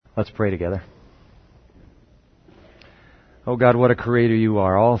Let's pray together. Oh God, what a creator you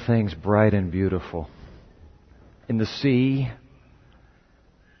are. All things bright and beautiful. In the sea,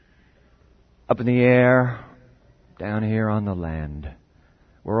 up in the air, down here on the land.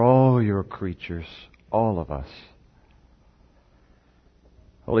 We're all your creatures, all of us.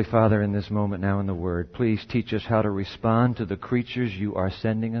 Holy Father, in this moment now in the Word, please teach us how to respond to the creatures you are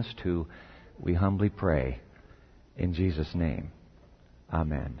sending us to. We humbly pray. In Jesus' name.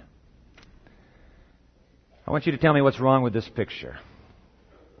 Amen. I want you to tell me what's wrong with this picture.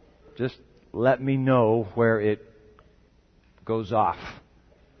 Just let me know where it goes off.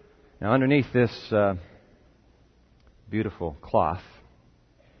 Now, underneath this beautiful cloth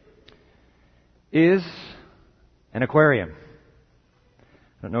is an aquarium.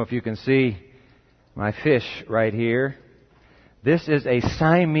 I don't know if you can see my fish right here. This is a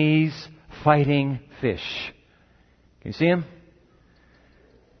Siamese fighting fish. Can you see him?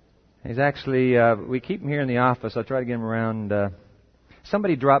 He's actually, we keep him here in the office. I'll try to get him around.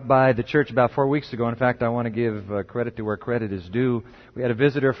 Somebody dropped by the church about 4 weeks ago. In fact, I want to give credit to where credit is due. We had a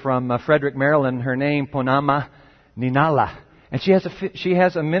visitor from Frederick, Maryland. Her name, Ponama Ninala. And she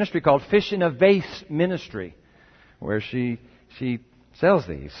has a ministry called Fish in a Vase Ministry, where she sells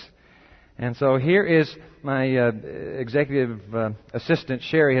these. And so here is my executive assistant,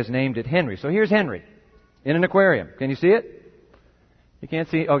 Sherry, has named it Henry. So here's Henry in an aquarium. Can you see it? You can't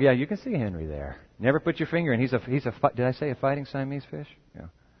see. Oh yeah, you can see Henry there. Never put your finger in. He's a. Did I say a fighting Siamese fish? Yeah.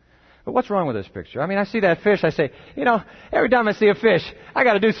 But what's wrong with this picture? I mean, I see that fish. I say, every time I see a fish, I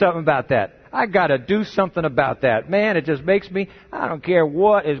got to do something about that. I got to do something about that. Man, it just makes me. I don't care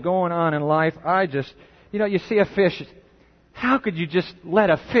what is going on in life. I just, you see a fish. How could you just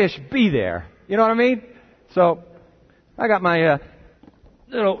let a fish be there? You know what I mean? So, I got my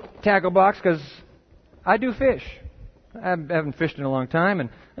little tackle box because I do fish. I haven't fished in a long time, and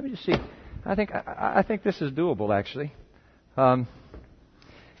let me just see. I think this is doable, actually. I'm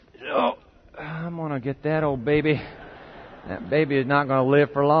going to get that old baby. That baby is not going to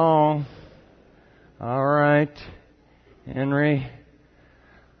live for long. All right, Henry.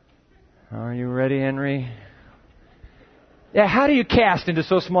 Are you ready, Henry? Yeah, how do you cast into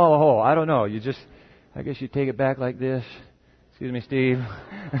so small a hole? I don't know. I guess you take it back like this. Excuse me, Steve.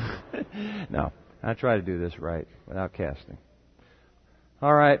 No. I try to do this right without casting.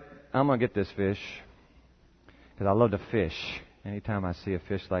 All right, I'm going to get this fish because I love to fish. Anytime I see a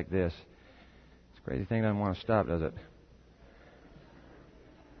fish like this, this crazy thing doesn't want to stop, does it?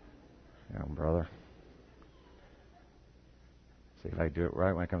 Yeah, brother. See if I can do it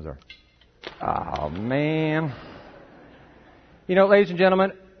right when it comes over. Oh, man. Ladies and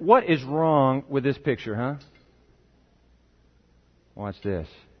gentlemen, what is wrong with this picture, huh? Watch this,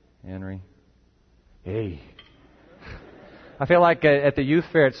 Henry. Hey. I feel like at the youth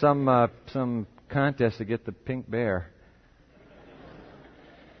fair at some contest to get the pink bear.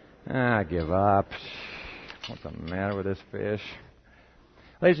 I give up. What's the matter with this fish?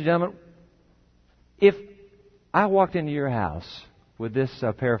 Ladies and gentlemen, if I walked into your house with this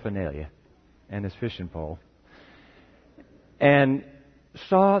paraphernalia and this fishing pole and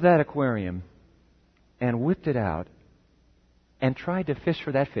saw that aquarium and whipped it out and tried to fish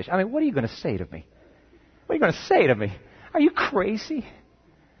for that fish, I mean, what are you going to say to me? What are you going to say to me? Are you crazy?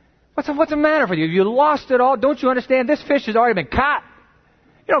 What's the matter with you? You lost it all. Don't you understand? This fish has already been caught.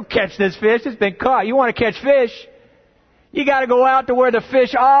 You don't catch this fish. It's been caught. You want to catch fish? You got to go out to where the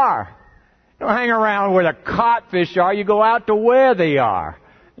fish are. You don't hang around where the caught fish are. You go out to where they are.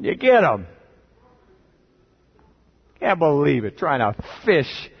 And you get them. Can't believe it. Trying to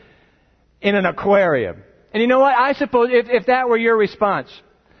fish in an aquarium. And you know what? I suppose if that were your response,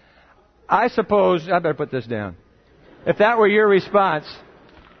 I better put this down. If that were your response,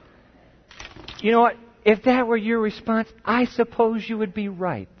 you know what? If that were your response, I suppose you would be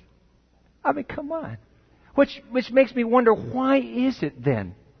right. I mean, come on. Which makes me wonder, why is it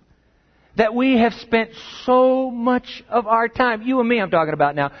then that we have spent so much of our time, you and me I'm talking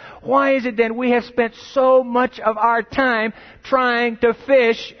about now, why is it then we have spent so much of our time trying to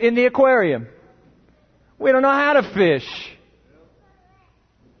fish in the aquarium? We don't know how to fish.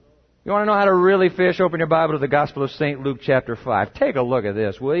 You want to know how to really fish? Open your Bible to the Gospel of St. Luke chapter 5. Take a look at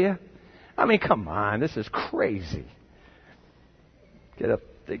this, will you? I mean, come on. This is crazy. Get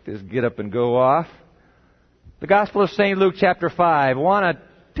up and go off. The Gospel of St. Luke chapter 5. I want to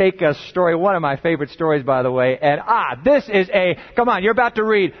take a story, one of my favorite stories, by the way. And this is come on, you're about to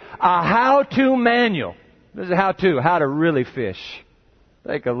read a how-to manual. This is how to really fish.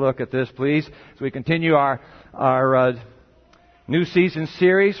 Take a look at this, please, as we continue our New season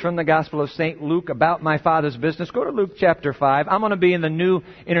series from the Gospel of St. Luke about my Father's business. Go to Luke chapter 5. I'm going to be in the New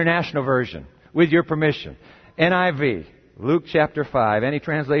International Version, with your permission. NIV, Luke chapter 5. Any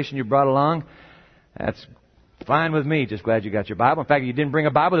translation you brought along, that's fine with me. Just glad you got your Bible. In fact, if you didn't bring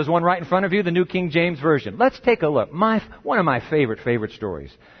a Bible, there's one right in front of you, the New King James Version. Let's take a look. One of my favorite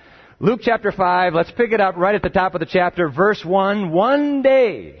stories. Luke chapter 5, let's pick it up right at the top of the chapter, verse 1. One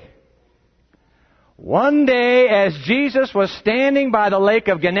day, as Jesus was standing by the lake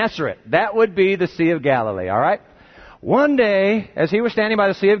of Gennesaret, that would be the Sea of Galilee, all right? One day, as he was standing by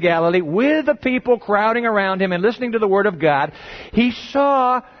the Sea of Galilee, with the people crowding around him and listening to the Word of God, he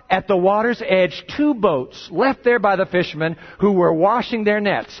saw at the water's edge 2 boats left there by the fishermen who were washing their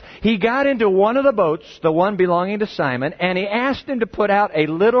nets. He got into one of the boats, the one belonging to Simon, and he asked him to put out a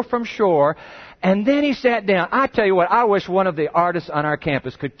little from shore. And then he sat down. I tell you what, I wish one of the artists on our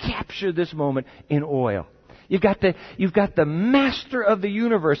campus could capture this moment in oil. You've got the master of the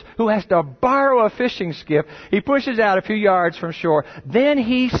universe who has to borrow a fishing skiff. He pushes out a few yards from shore. Then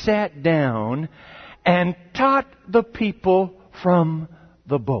he sat down and taught the people from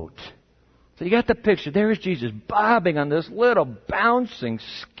the boat. So you got the picture. There is Jesus bobbing on this little bouncing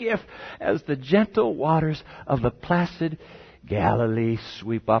skiff as the gentle waters of the placid Galilee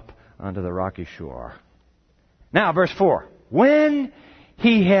sweep up onto the rocky shore. Now, verse 4. When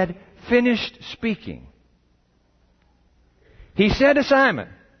he had finished speaking, he said to Simon,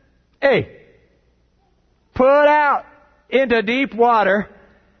 "Hey, put out into deep water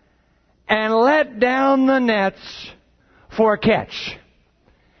and let down the nets for a catch."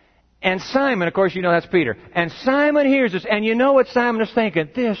 And Simon, of course, you know that's Peter. And Simon hears this, and you know what Simon is thinking?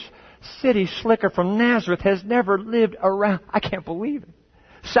 This city slicker from Nazareth has never lived around. I can't believe it.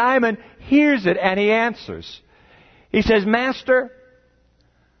 Simon hears it and he answers. He says, "Master,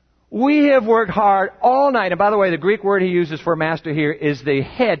 we have worked hard all night." And by the way, the Greek word he uses for master here is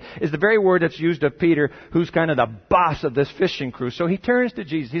the very word that's used of Peter, who's kind of the boss of this fishing crew. So he turns to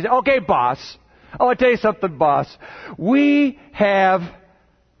Jesus. He says, "Okay, boss. I want to tell you something, boss. We have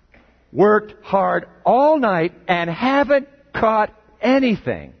worked hard all night and haven't caught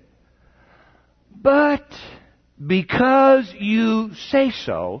anything. But because you say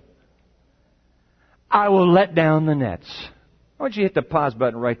so, I will let down the nets." I want you to hit the pause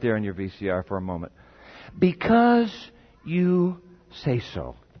button right there on your VCR for a moment. Because you say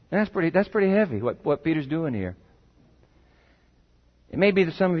so. That's pretty heavy, what Peter's doing here. It may be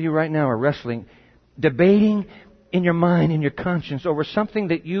that some of you right now are wrestling, debating in your mind, in your conscience, over something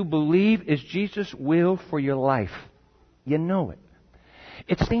that you believe is Jesus' will for your life. You know it.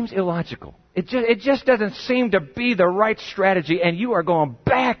 It seems illogical. It just doesn't seem to be the right strategy, and you are going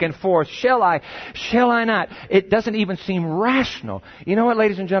back and forth. Shall I? Shall I not? It doesn't even seem rational. You know what,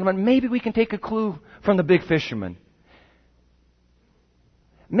 ladies and gentlemen? Maybe we can take a clue from the big fisherman.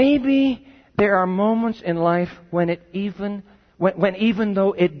 Maybe there are moments in life when even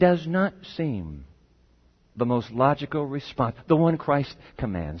though it does not seem the most logical response, the one Christ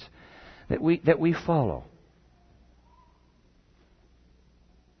commands, that we follow.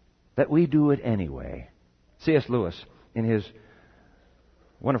 That we do it anyway. C.S. Lewis, in his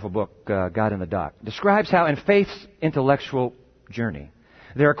wonderful book, God in the Dock, describes how in faith's intellectual journey,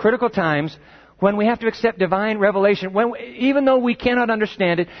 there are critical times when we have to accept divine revelation, even though we cannot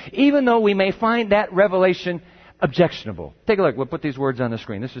understand it, even though we may find that revelation objectionable. Take a look. We'll put these words on the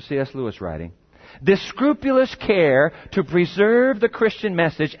screen. This is C.S. Lewis writing. "This scrupulous care to preserve the Christian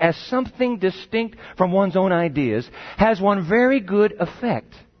message as something distinct from one's own ideas has one very good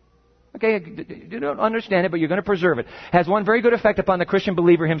effect." Okay, you don't understand it, but you're going to preserve it. Has one very good effect upon the Christian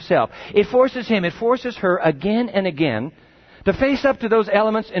believer himself. It forces her again and again to face up to those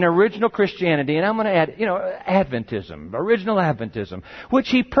elements in original Christianity, and I'm going to add, Adventism, original Adventism, which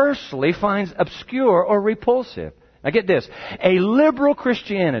he personally finds obscure or repulsive. Now get this. A liberal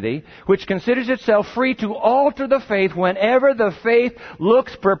Christianity, which considers itself free to alter the faith whenever the faith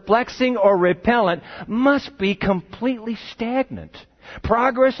looks perplexing or repellent, must be completely stagnant.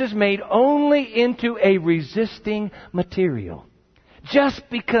 Progress is made only into a resisting material. Just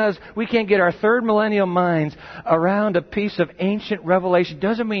because we can't get our third millennial minds around a piece of ancient revelation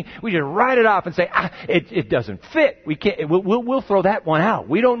doesn't mean we just write it off and say, it doesn't fit. We can't. We'll throw that one out.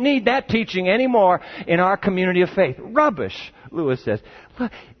 We don't need that teaching anymore in our community of faith. Rubbish, Lewis says.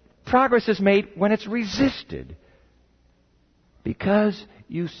 Look, progress is made when it's resisted. Because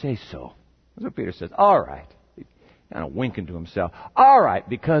you say so. That's what Peter says. All right. Kind of winking to himself. All right,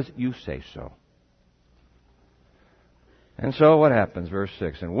 because you say so. And so what happens? Verse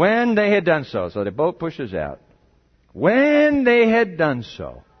 6. And when they had done so the boat pushes out. When they had done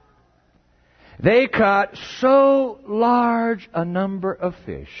so, They caught so large a number of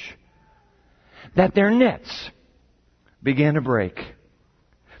fish that their nets began to break.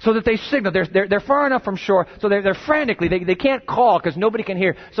 So that they signal. They're far enough from shore, so they're frantically, they can't call because nobody can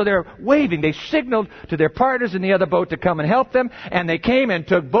hear. So they're waving. They signaled to their partners in the other boat to come and help them, and they came and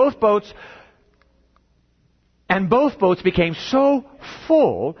took both boats, and both boats became so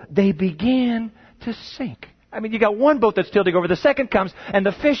full, they began to sink. I mean, you got one boat that's tilting over, the second comes, and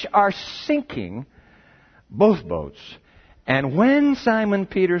the fish are sinking both boats. And when Simon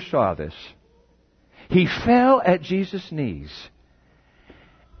Peter saw this, he fell at Jesus' knees.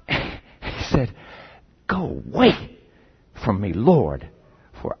 He said, "Go away from me, Lord,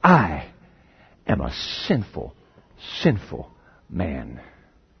 for I am a sinful, sinful man."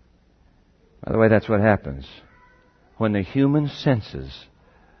 By the way, that's what happens when the human senses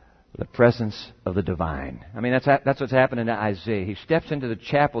the presence of the divine. I mean, that's what's happening to Isaiah. He steps into the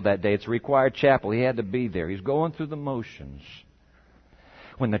chapel that day. It's a required chapel. He had to be there. He's going through the motions.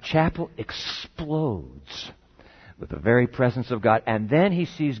 When the chapel explodes with the very presence of God, and then he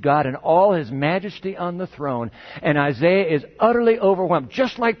sees God in all His majesty on the throne, and Isaiah is utterly overwhelmed,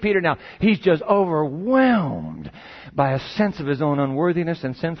 just like Peter now. He's just overwhelmed by a sense of his own unworthiness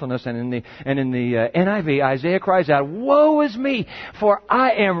and sinfulness. And in the NIV, Isaiah cries out, "Woe is me, for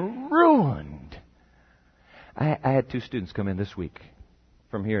I am ruined." I had 2 students come in this week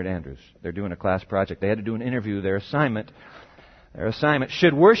from here at Andrews. They're doing a class project. They had to do an interview. Their assignment,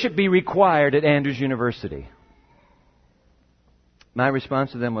 should worship be required at Andrews University? My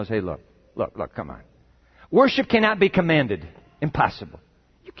response to them was, "Hey, look, come on. Worship cannot be commanded. Impossible.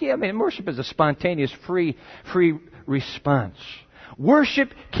 You can't. I mean, worship is a spontaneous, free response.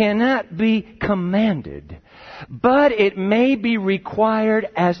 Worship cannot be commanded, but it may be required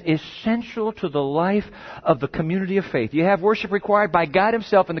as essential to the life of the community of faith." You have worship required by God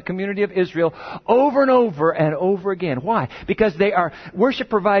Himself in the community of Israel over and over and over again. Why? Because worship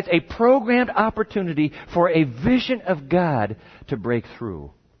provides a programmed opportunity for a vision of God to break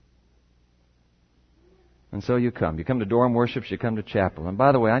through. And so you come to dorm worships, you come to chapel. And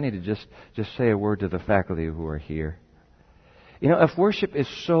by the way, I need to just say a word to the faculty who are here. You know, if worship is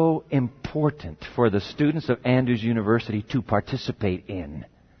so important for the students of Andrews University to participate in,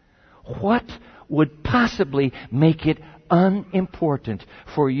 what would possibly make it unimportant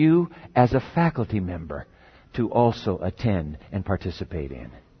for you as a faculty member to also attend and participate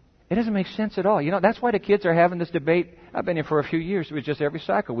in? It doesn't make sense at all. You know, that's why the kids are having this debate. I've been here for a few years. It was just every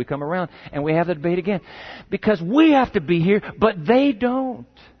cycle we come around and we have the debate again. Because we have to be here, but they don't.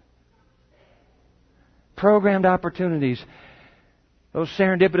 Programmed opportunities. Those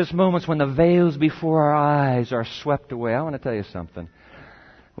serendipitous moments when the veils before our eyes are swept away. I want to tell you something.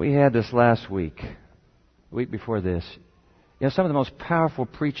 We had this last week, the week before this. You know, some of the most powerful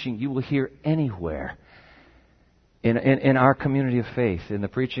preaching you will hear anywhere in our community of faith, in the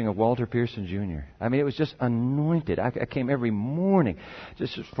preaching of Walter Pearson Jr. I mean, it was just anointed. I came every morning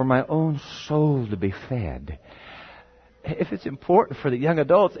just for my own soul to be fed. If it's important for the young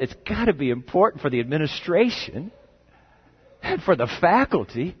adults, it's got to be important for the administration. And for the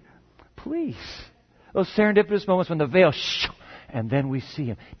faculty, please. Those serendipitous moments when the veil, and then we see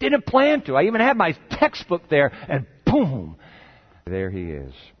Him. Didn't plan to. I even had my textbook there, and boom, there He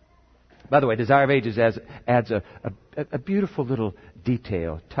is. By the way, Desire of Ages adds a beautiful little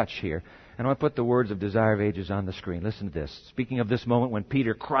detail, touch here. And I want to put the words of Desire of Ages on the screen. Listen to this. Speaking of this moment when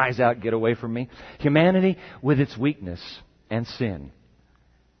Peter cries out, "Get away from me." Humanity, with its weakness and sin,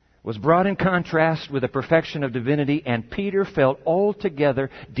 was brought in contrast with the perfection of divinity, and Peter felt altogether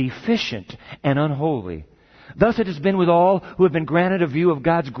deficient and unholy. Thus it has been with all who have been granted a view of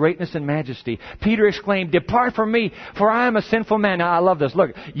God's greatness and majesty. Peter exclaimed, "Depart from me, for I am a sinful man." Now I love this.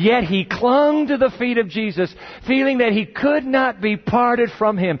 Look, yet he clung to the feet of Jesus, feeling that he could not be parted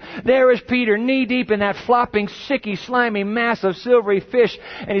from Him. There is Peter, knee-deep in that flopping, sicky, slimy mass of silvery fish,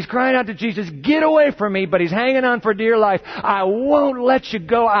 and he's crying out to Jesus, "Get away from me," but he's hanging on for dear life. "I won't let you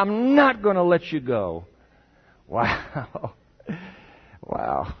go. I'm not going to let you go." Wow.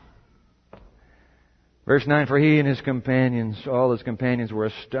 Wow. Verse 9, "For he and his companions, all his companions, were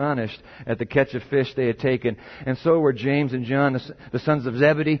astonished at the catch of fish they had taken. And so were James and John, the sons of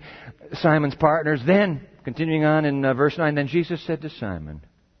Zebedee, Simon's partners." Then, continuing on in verse 9, "Then Jesus said to Simon,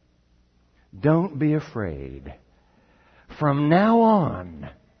 'Don't be afraid. From now on,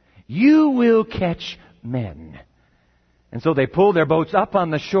 you will catch men.' And so they pulled their boats up on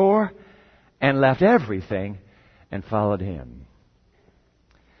the shore and left everything and followed Him."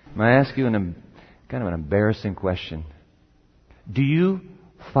 May I ask you kind of an embarrassing question? Do you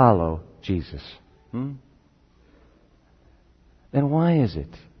follow Jesus? Then why is it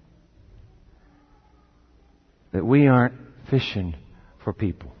that we aren't fishing for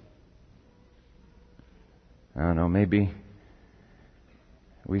people. I don't know, maybe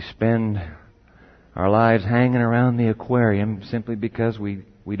we spend our lives hanging around the aquarium simply because we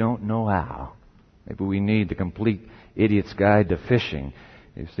don't know how. Maybe we need the complete Idiot's Guide to Fishing.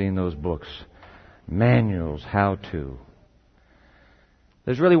 You've seen those books. Manuals, how to.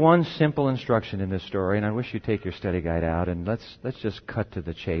 There's really one simple instruction in this story, and I wish you'd take your study guide out, and let's just cut to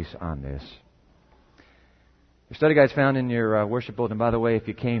the chase on this. Your study guide's found in your worship bulletin. By the way, if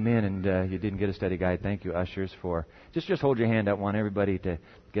you came in and you didn't get a study guide, thank you, ushers, for just hold your hand up. I want everybody to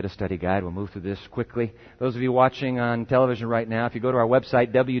get a study guide. We'll move through this quickly. Those of you watching on television right now, if you go to our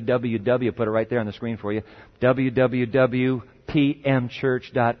website, put it right there on the screen for you,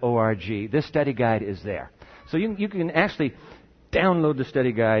 www.pmchurch.org. This study guide is there. So you can actually download the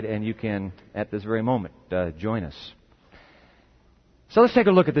study guide, and you can, at this very moment, join us. So let's take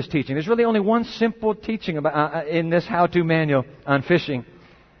a look at this teaching. There's really only one simple teaching about in this how-to manual on fishing.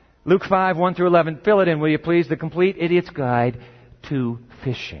 Luke 5, 1 through 11. Fill it in, will you please? The Complete Idiot's Guide to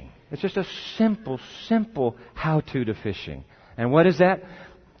Fishing. It's just a simple how-to to fishing. And what is that?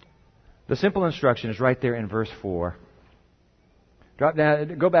 The simple instruction is right there in verse 4. Drop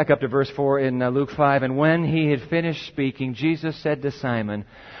down, go back up to verse 4 in Luke 5. And when he had finished speaking, Jesus said to Simon,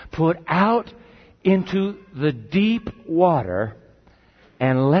 "Put out into the deep water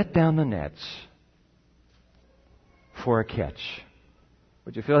and let down the nets for a catch."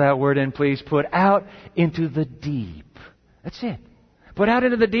 Would you fill that word in, please? Put out into the deep. That's it. Put out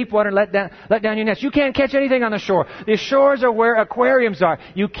into the deep water and let down your nets. You can't catch anything on the shore. The shores are where aquariums are.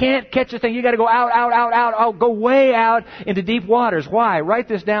 You can't catch a thing. You got to go out, go way out into deep waters. Why? Write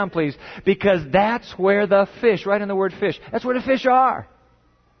this down, please. Because that's where the fish, write in the word fish, that's where the fish are.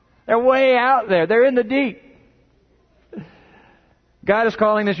 They're way out there. They're in the deep. God is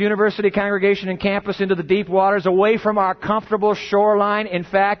calling this university congregation and campus into the deep waters, away from our comfortable shoreline. In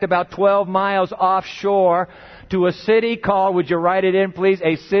fact, about 12 miles offshore to a city called, would you write it in, please?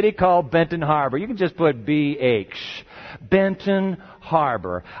 A city called Benton Harbor. You can just put BH. Benton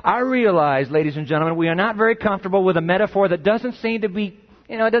Harbor. I realize, ladies and gentlemen, we are not very comfortable with a metaphor that doesn't seem to be,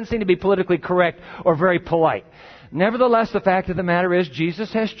 it doesn't seem to be politically correct or very polite. Nevertheless, the fact of the matter is,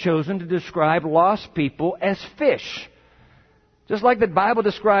 Jesus has chosen to describe lost people as fish. Just like the Bible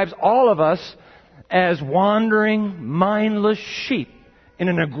describes all of us as wandering, mindless sheep. In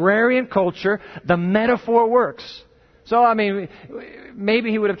an agrarian culture, the metaphor works. So,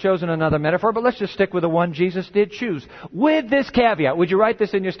 maybe he would have chosen another metaphor, but let's just stick with the one Jesus did choose. With this caveat, would you write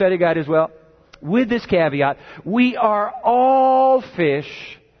this in your study guide as well? With this caveat, we are all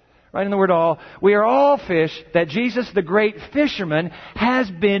fish, right in the word all, we are all fish that Jesus, the great fisherman, has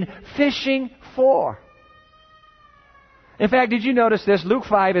been fishing for. In fact, did you notice this? Luke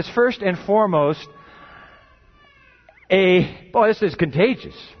 5 is first and foremost this is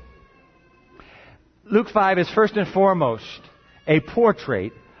contagious. Luke 5 is first and foremost a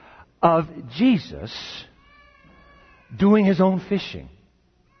portrait of Jesus doing His own fishing.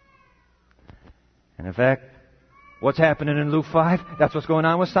 And in fact, what's happening in Luke 5? That's what's going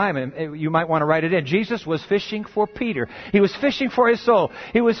on with Simon. You might want to write it in. Jesus was fishing for Peter. He was fishing for his soul.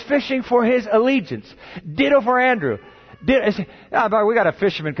 He was fishing for his allegiance. Ditto for Andrew. We got a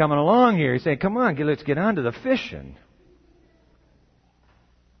fisherman coming along here. He's saying, come on, let's get on to the fishing.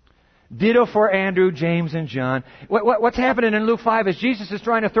 Ditto for Andrew, James, and John. What's happening in Luke 5 is Jesus is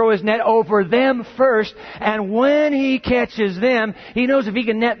trying to throw His net over them first, and when He catches them, He knows if He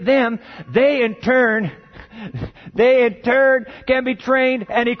can net them, they in turn can be trained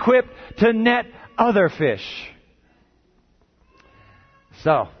and equipped to net other fish.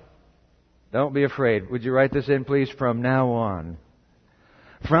 So, don't be afraid. Would you write this in, please? From now on,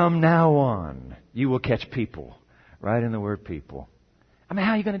 you will catch people. Write in the word people.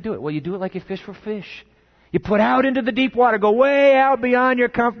 How are you going to do it? Well, you do it like you fish for fish. You put out into the deep water. Go way out beyond your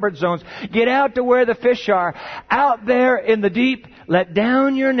comfort zones. Get out to where the fish are. Out there in the deep, let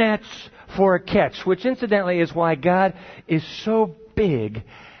down your nets for a catch. Which, incidentally, is why God is so big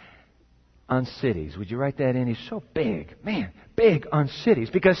on cities. Would you write that in? He's so big. Man, big on cities.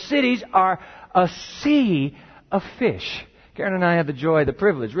 Because cities are a sea of fish. Karen and I had the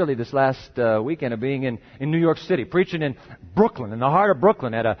privilege, really, this last weekend of being in New York City, preaching in Brooklyn, in the heart of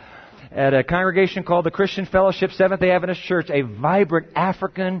Brooklyn, at a congregation called the Christian Fellowship Seventh-day Adventist Church, a vibrant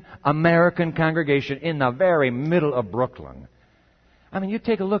African-American congregation in the very middle of Brooklyn. You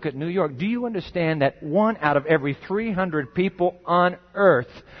take a look at New York. Do you understand that 1 out of every 300 people on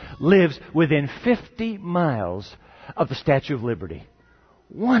earth lives within 50 miles of the Statue of Liberty?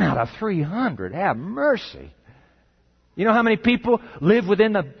 1 out of 300. Have mercy. You know how many people live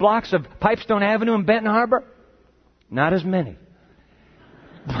within the blocks of Pipestone Avenue in Benton Harbor? Not as many.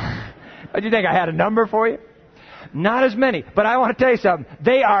 Do you think I had a number for you? Not as many. But I want to tell you something.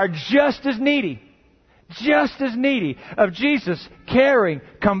 They are just as needy of Jesus' caring,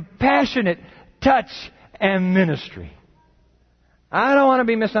 compassionate touch and ministry. I don't want to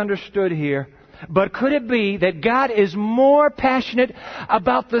be misunderstood here, but could it be that God is more passionate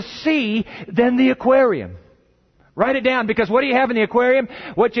about the sea than the aquarium? Write it down, because what do you have in the aquarium?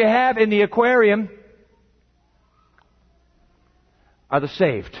 What you have in the aquarium are the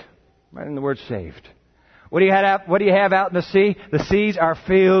saved. Right in the word saved. What do you have out in the sea? The seas are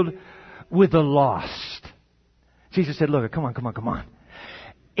filled with the lost. Jesus said, look, come on.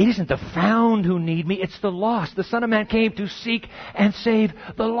 It isn't the found who need me, it's the lost. The Son of Man came to seek and save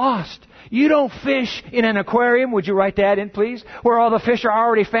the lost. You don't fish in an aquarium, would you write that in, please? Where all the fish are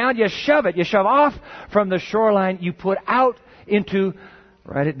already found. You shove off from the shoreline. You put out into,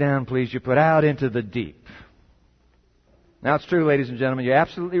 write it down, please, you put out into the deep. Now, it's true, ladies and gentlemen. You're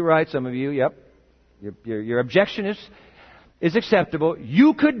absolutely right, some of you. Yep. Your objection is acceptable.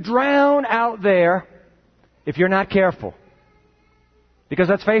 You could drown out there if you're not careful. Because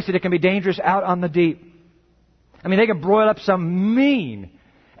let's face it can be dangerous out on the deep. I mean, they can broil up some mean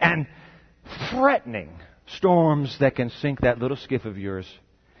and threatening storms that can sink that little skiff of yours.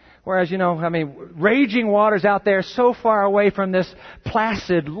 Whereas, raging waters out there so far away from this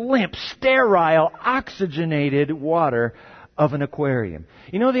placid, limp, sterile, oxygenated water of an aquarium.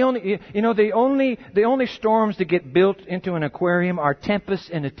 The only storms that get built into an aquarium are tempests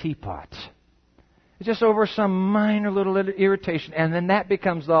in a teapot. It's just over some minor little irritation, and then that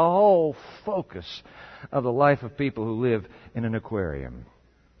becomes the whole focus of the life of people who live in an aquarium.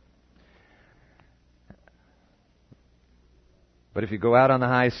 But if you go out on the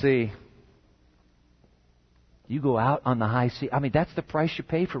high sea, that's the price you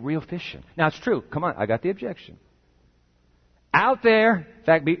pay for real fishing. Now, it's true. Come on, I got the objection. Out there, in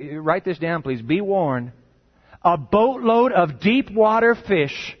fact, write this down, please. Be warned. A boatload of deep water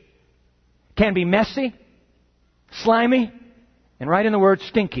fish can be messy, slimy, and right in the word,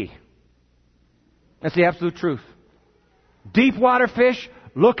 stinky. That's the absolute truth. Deep water fish,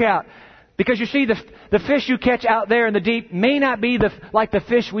 look out. Because you see, the fish you catch out there in the deep may not be like the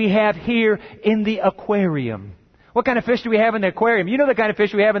fish we have here in the aquarium. What kind of fish do we have in the aquarium? You know the kind of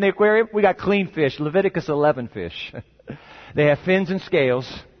fish we have in the aquarium? We got clean fish, Leviticus 11 fish. They have fins and scales.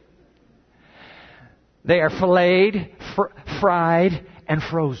 They are filleted, fried, and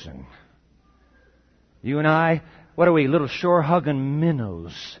frozen. You and I, what are we? Little shore-hugging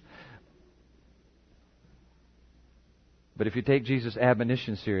minnows. But if you take Jesus'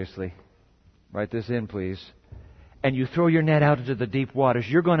 admonition seriously, write this in, please, and you throw your net out into the deep waters,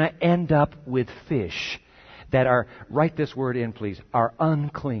 you're going to end up with fish that are, write this word in, please, are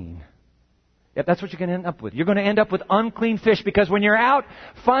unclean. Yep, that's what you're going to end up with. You're going to end up with unclean fish, because when you're out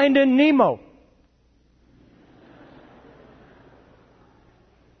finding Nemo,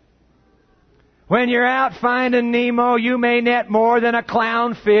 you may net more than a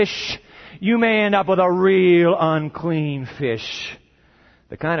clownfish. You may end up with a real unclean fish.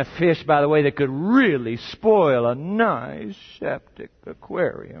 The kind of fish, by the way, that could really spoil a nice septic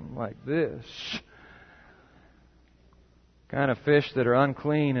aquarium like this. Kind of fish that are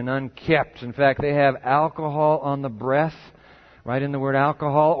unclean and unkept. In fact, they have alcohol on the breath, right in the word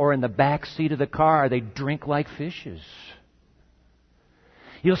alcohol, or in the back seat of the car. They drink like fishes.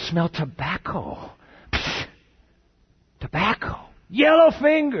 You'll smell tobacco. Psh, tobacco. Yellow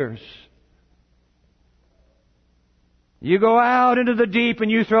fingers. You go out into the deep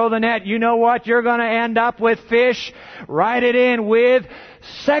and you throw the net. You know what? You're going to end up with fish. Write it in with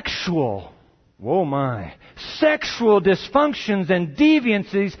sexual. Whoa my. Sexual dysfunctions and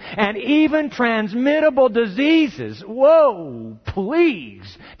deviancies and even transmittable diseases. Whoa,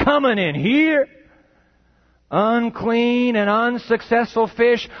 please. Coming in here. Unclean and unsuccessful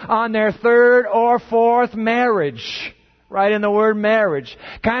fish on their third or fourth marriage. Right in the word marriage.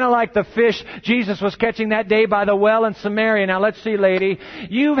 Kind of like the fish Jesus was catching that day by the well in Samaria. Now let's see, lady.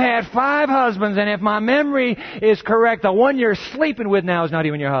 You've had 5 husbands, and if my memory is correct, the one you're sleeping with now is not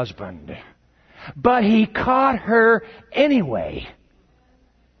even your husband. But he caught her anyway.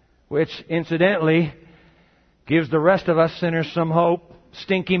 Which, incidentally, gives the rest of us sinners some hope.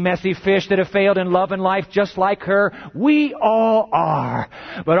 Stinky, messy fish that have failed in love and life just like her. We all are.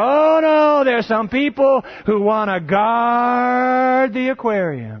 But oh no, there's some people who want to guard the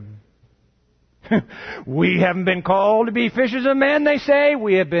aquarium. We haven't been called to be fishers of men, they say.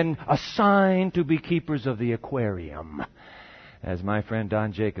 We have been assigned to be keepers of the aquarium, as my friend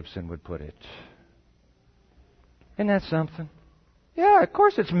Don Jacobson would put it. Isn't that something? Yeah, of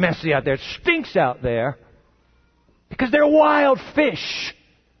course it's messy out there. It stinks out there. Because they're wild fish.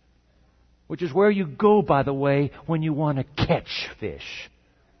 Which is where you go, by the way, when you want to catch fish.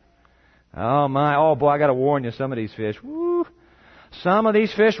 Oh boy, I got to warn you, some of these fish. Woo. Some of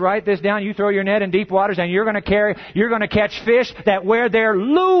these fish, write this down, you throw your net in deep waters and you're going to catch fish that wear their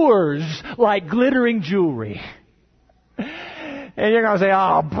lures like glittering jewelry. And you're going to say,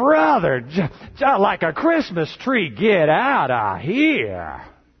 oh brother, like a Christmas tree, get out of here.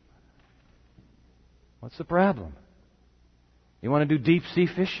 What's the problem? You want to do deep sea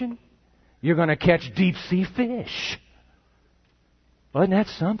fishing? You're going to catch deep sea fish. Wasn't that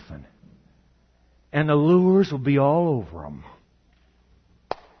something? And the lures will be all over them.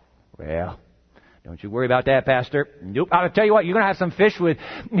 Well, don't you worry about that, Pastor. Nope. I'll tell you what, you're going to have some fish with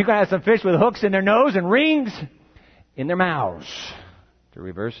hooks in their nose and rings in their mouths. To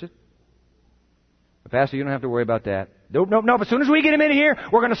reverse it. But Pastor, you don't have to worry about that. Nope. As soon as we get them in here,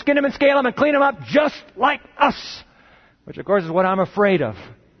 we're going to skin them and scale them and clean them up just like us. Which, of course, is what I'm afraid of.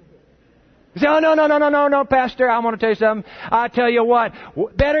 You say, oh, no, Pastor, I want to tell you something. I tell you what,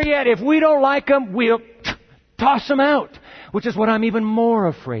 better yet, if we don't like them, we'll toss them out. Which is what I'm even more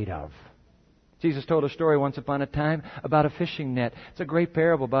afraid of. Jesus told a story once upon a time about a fishing net. It's a great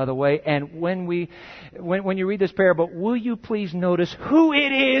parable, by the way. And when you read this parable, will you please notice who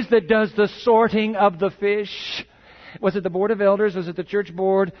it is that does the sorting of the fish? Was it the Board of Elders? Was it the church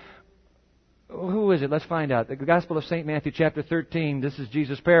board? Who is it? Let's find out. The Gospel of St. Matthew, chapter 13. This is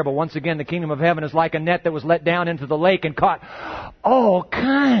Jesus' parable. Once again, the kingdom of heaven is like a net that was let down into the lake and caught all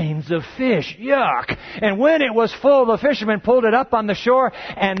kinds of fish. Yuck! And when it was full, the fishermen pulled it up on the shore,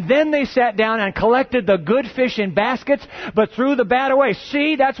 and then they sat down and collected the good fish in baskets, but threw the bad away.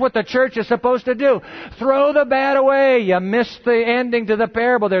 See, that's what the church is supposed to do. Throw the bad away. You missed the ending to the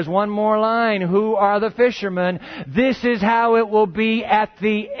parable. There's one more line. Who are the fishermen? This is how it will be at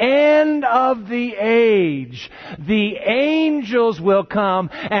the end of the age. The angels will come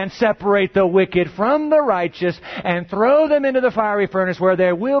and separate the wicked from the righteous and throw them into the fiery furnace where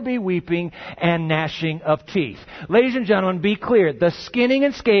there will be weeping and gnashing of teeth. Ladies and gentlemen, be clear. The skinning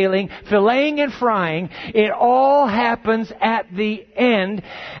and scaling, filleting and frying, it all happens at the end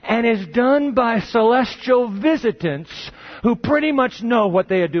and is done by celestial visitants who pretty much know what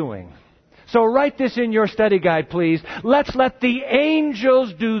they are doing. So write this in your study guide, please. Let's let the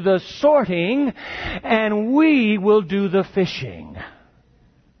angels do the sorting, and we will do the fishing.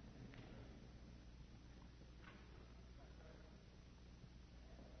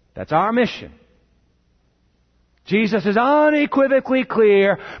 That's our mission. Jesus is unequivocally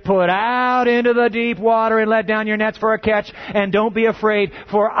clear. Put out into the deep water and let down your nets for a catch, and don't be afraid,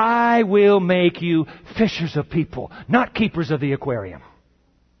 for I will make you fishers of people, not keepers of the aquarium.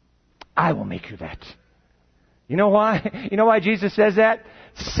 I will make you that. You know why? You know why Jesus says that?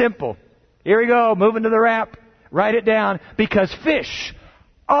 Simple. Here we go. Moving to the wrap. Write it down. Because fish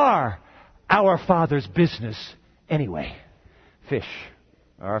are our Father's business anyway. Fish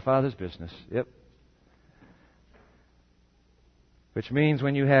are our Father's business. Yep. Which means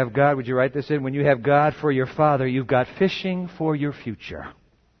when you have God, would you write this in? When you have God for your Father, you've got fishing for your future.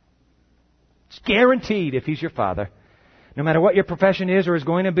 It's guaranteed if He's your Father. No matter what your profession is or is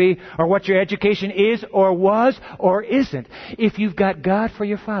going to be, or what your education is or was or isn't, if you've got God for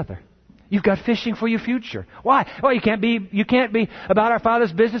your Father, you've got fishing for your future. Why? Well, you can't be about our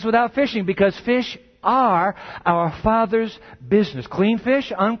Father's business without fishing, because fish are our Father's business. Clean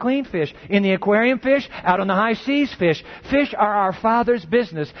fish, unclean fish. In the aquarium, fish. Out on the high seas, fish. Fish are our Father's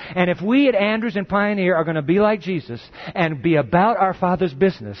business. And if we at Andrews and Pioneer are going to be like Jesus and be about our Father's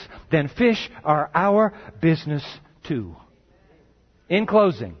business, then fish are our business too. In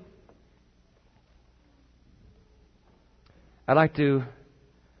closing, I'd like to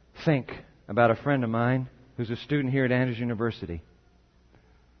think about a friend of mine who's a student here at Andrews University.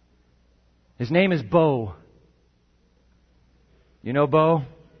 His name is Bo. You know Bo?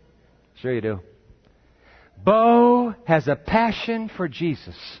 Sure you do. Bo has a passion for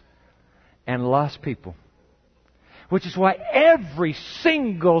Jesus and lost people. Which is why every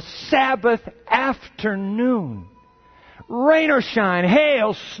single Sabbath afternoon, rain or shine,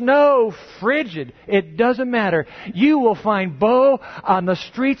 hail, snow, frigid, it doesn't matter. You will find Bo on the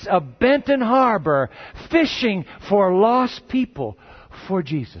streets of Benton Harbor fishing for lost people for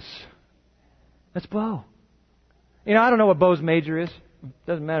Jesus. That's Bo. You know, I don't know what Bo's major is. It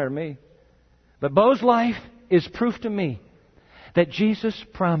doesn't matter to me. But Bo's life is proof to me that Jesus'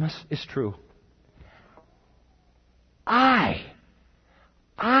 promise is true. I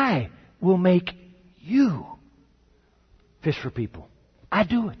will make you fish for people. I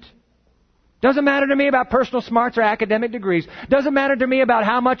do it. Doesn't matter to me about personal smarts or academic degrees. Doesn't matter to me about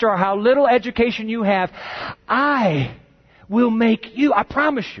how much or how little education you have. I will make you, I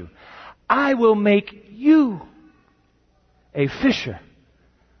promise you, I will make you a fisher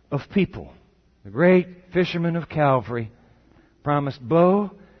of people. The great fisherman of Calvary promised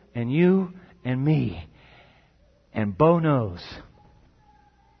Bo and you and me. And Bo knows.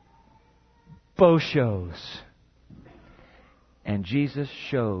 Bo shows. And Jesus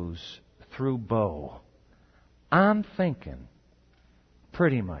shows through Bo. I'm thinking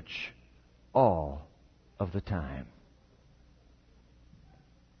pretty much all of the time.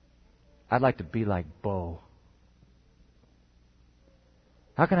 I'd like to be like Bo.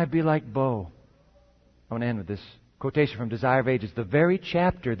 How can I be like Bo? I want to end with this quotation from Desire of Ages, the very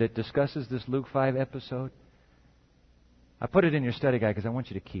chapter that discusses this Luke 5 episode. I put it in your study guide because I want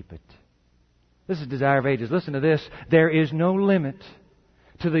you to keep it. This is Desire of Ages. Listen to this. There is no limit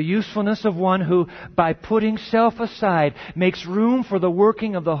to the usefulness of one who, by putting self aside, makes room for the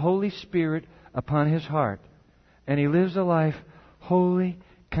working of the Holy Spirit upon his heart. And he lives a life wholly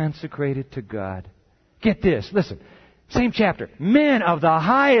consecrated to God. Get this. Listen. Same chapter. Men of the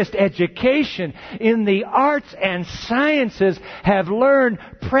highest education in the arts and sciences have learned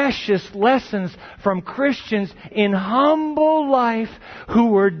precious lessons from Christians in humble life who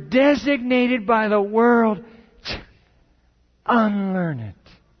were designated by the world unlearned.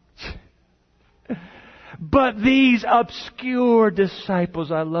 But these obscure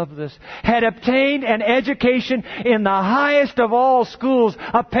disciples, I love this, had obtained an education in the highest of all schools.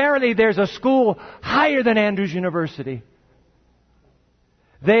 Apparently there's a school higher than Andrews University.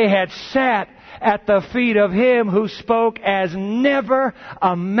 They had sat at the feet of Him who spoke as never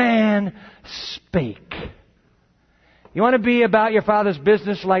a man spake. You want to be about your Father's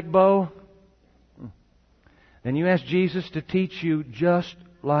business like Bo? Then you ask Jesus to teach you just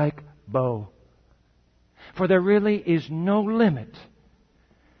like Bo. For there really is no limit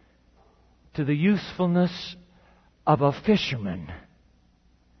to the usefulness of a fisherman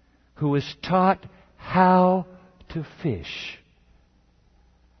who is taught how to fish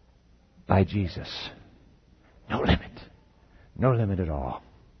by Jesus. No limit. No limit at all.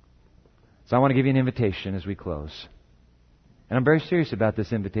 So I want to give you an invitation as we close. And I'm very serious about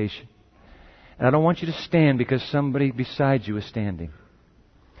this invitation. And I don't want you to stand because somebody beside you is standing.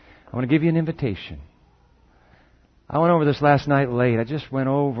 I want to give you an invitation. I went over this last night late. I just went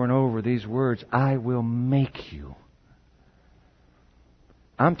over and over these words. I will make you.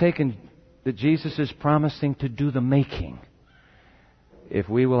 I'm taking that Jesus is promising to do the making if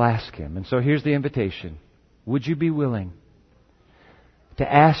we will ask Him. And so here's the invitation. Would you be willing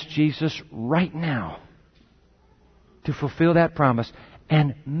to ask Jesus right now to fulfill that promise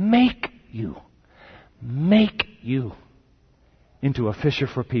and make you into a fisher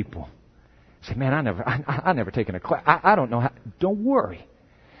for people? Say, man, I never taken a class. I don't know how. Don't worry.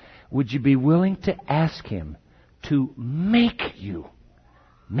 Would you be willing to ask Him to make you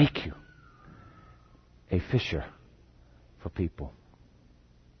a fisher for people?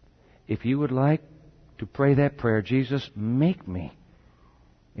 If you would like to pray that prayer, Jesus, make me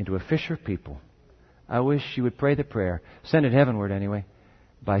into a fisher of people, I wish you would pray the prayer. Send it heavenward anyway,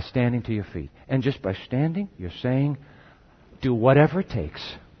 by standing to your feet. And just by standing, you're saying, do whatever it takes.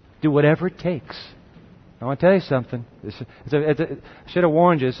 Do whatever it takes. I want to tell you something. I should have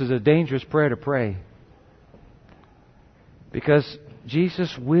warned you, this is a dangerous prayer to pray. Because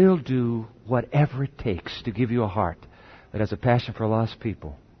Jesus will do whatever it takes to give you a heart that has a passion for lost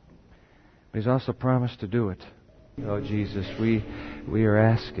people. But He's also promised to do it. Oh, Jesus, we are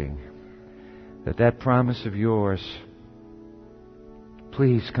asking that promise of yours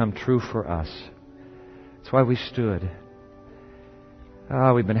please come true for us. That's why we stood.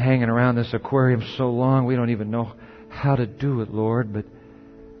 We've been hanging around this aquarium so long we don't even know how to do it, Lord. But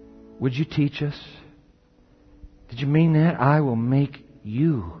would you teach us? Did you mean that? I will make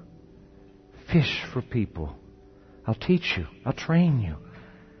you fish for people. I'll teach you. I'll train you.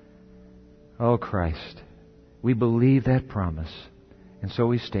 Oh, Christ, we believe that promise. And so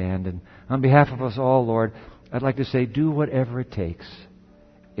we stand. And on behalf of us all, Lord, I'd like to say, do whatever it takes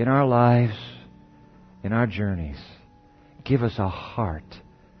in our lives, in our journeys. Give us a heart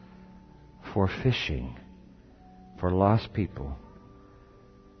for fishing for lost people.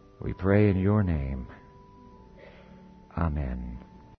 We pray in your name. Amen.